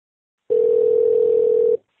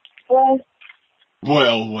Well,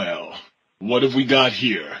 Well, what have we got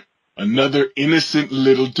here? Another innocent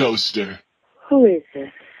little toaster. who is this?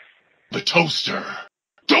 The toaster.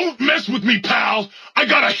 Don't mess with me, pal! I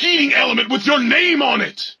got a heating element with your name on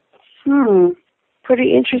it!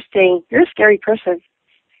 Pretty interesting. You're a scary person.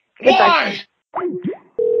 Why?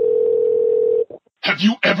 Have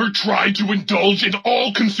you ever tried to indulge in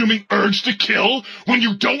all-consuming urge to kill when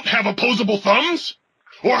you don't have opposable thumbs?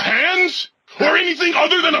 Or hands? Or anything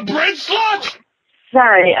other than a bread slot?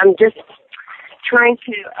 Sorry, I'm just trying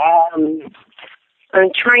to,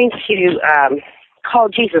 call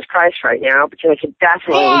Jesus Christ right now because I could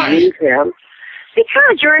definitely Why? use him.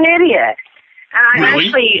 Because you're an idiot. And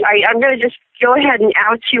Really? I'm going to just go ahead and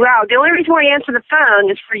out you out. The only reason why I answer the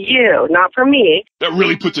phone is for you, not for me. That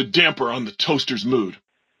really puts a damper on the toaster's mood.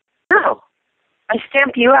 No, I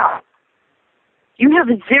stamp you out. You have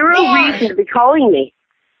zero Why? reason to be calling me.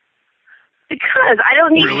 Because I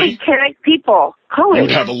don't need Really? satanic people calling You'd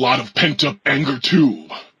me. have a lot of pent-up anger, too.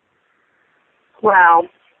 Well,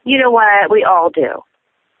 you know what? We all do.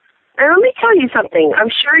 And let me tell you something. I'm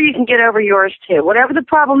sure you can get over yours, too. Whatever the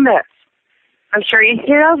problem is, I'm sure you can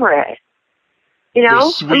get over it. You know?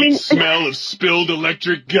 The sweet smell of spilled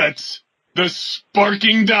electric guts. The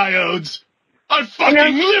sparking diodes. I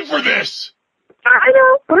fucking live for this! I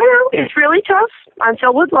know. It's really tough. I'm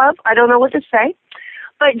filled with love. I don't know what to say.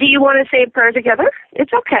 But do you want to say a prayer together?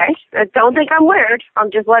 It's okay. Don't think I'm weird. I'm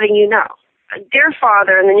just letting you know. Dear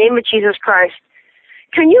Father, in the name of Jesus Christ,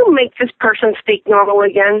 can you make this person speak normal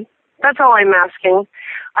again? That's all I'm asking.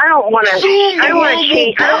 I don't want to. Soon I the don't want world to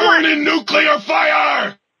change. will burn in nuclear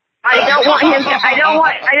fire! I don't want him. I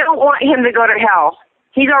don't want him to go to hell.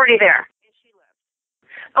 He's already there.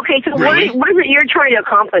 Okay, so Really? what is it you're trying to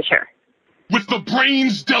accomplish here? With the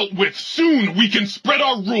brains dealt with, soon we can spread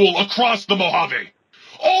our rule across the Mojave.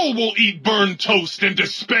 All will eat burned toast in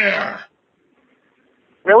despair.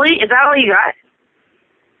 Really? Is that all you got?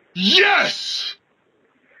 Yes!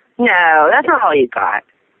 No, that's not all you got.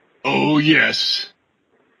 Oh, yes.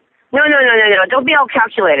 No. Don't be all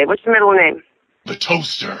calculated. What's the middle name? The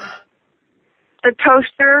toaster. The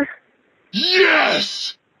toaster?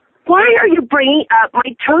 Yes! Why are you bringing up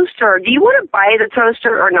my toaster? Do you want to buy the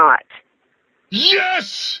toaster or not?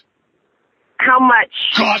 Yes! How much?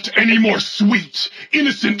 Got any more sweet,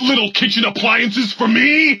 innocent little kitchen appliances for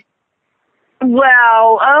me?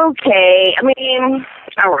 Well, okay. I mean,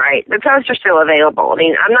 all right. The toaster's still available. I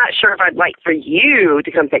mean, I'm not sure if I'd like for you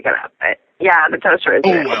to come pick it up, but yeah, the toaster is Oh,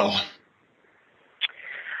 available. well.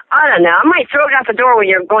 I don't know. I might throw it out the door when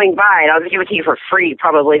you're going by, and I'll give it to you for free,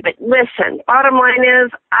 probably. But listen, bottom line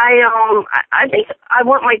is, I think I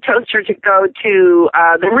want my toaster to go to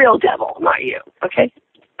the real devil, not you. Okay.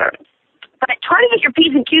 But try to get your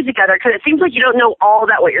P's and Q's together because it seems like you don't know all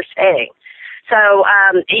that what you're saying. So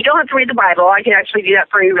you don't have to read the Bible. I can actually do that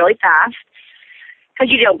for you really fast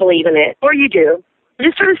because you don't believe in it, or you do. You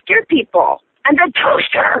just sort of scare people. And the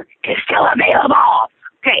toaster is still available.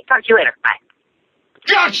 Okay. Talk to you later. Bye.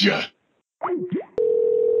 Gotcha!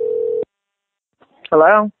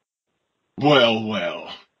 Hello? Well,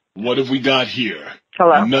 what have we got here?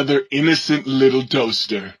 Hello? Another innocent little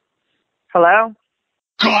toaster. Hello?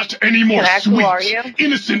 Got any more Can I ask sweet, who are you?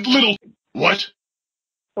 innocent little... What?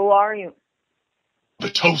 Who are you? The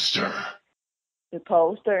toaster. The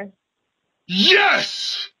toaster?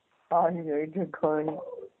 Yes! Oh, you're just corny.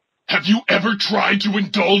 Have you ever tried to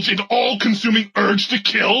indulge in all-consuming urge to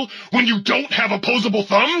kill when you don't have opposable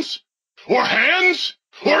thumbs? Or hands?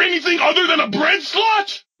 Or anything other than a bread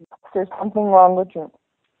slot? There's something wrong with you.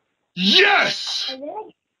 Yes!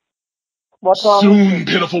 What's wrong Soon, with you?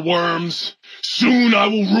 pitiful worms. Soon I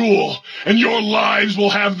will rule, and your lives will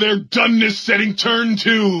have their doneness setting turned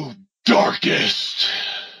to darkest.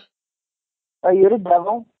 Are you the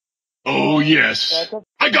devil? Oh, yes. That's a-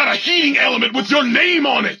 I got a heating element with your name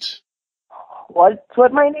on it. What's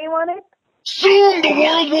with my name on it? Soon the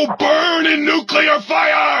world will burn in nuclear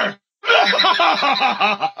fire!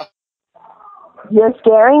 You're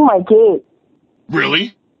scaring my kid.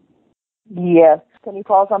 Really? Yes. Can you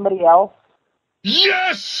call somebody else?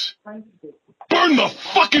 Yes! Burn the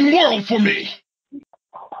fucking world for me!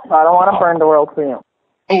 I don't want to burn the world for you.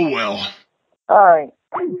 Oh, well. All right.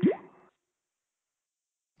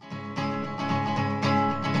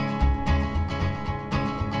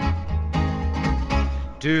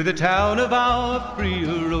 To the town of Opry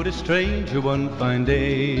rode a stranger one fine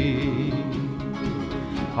day.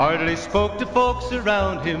 Hardly spoke to folks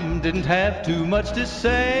around him, didn't have too much to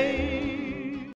say.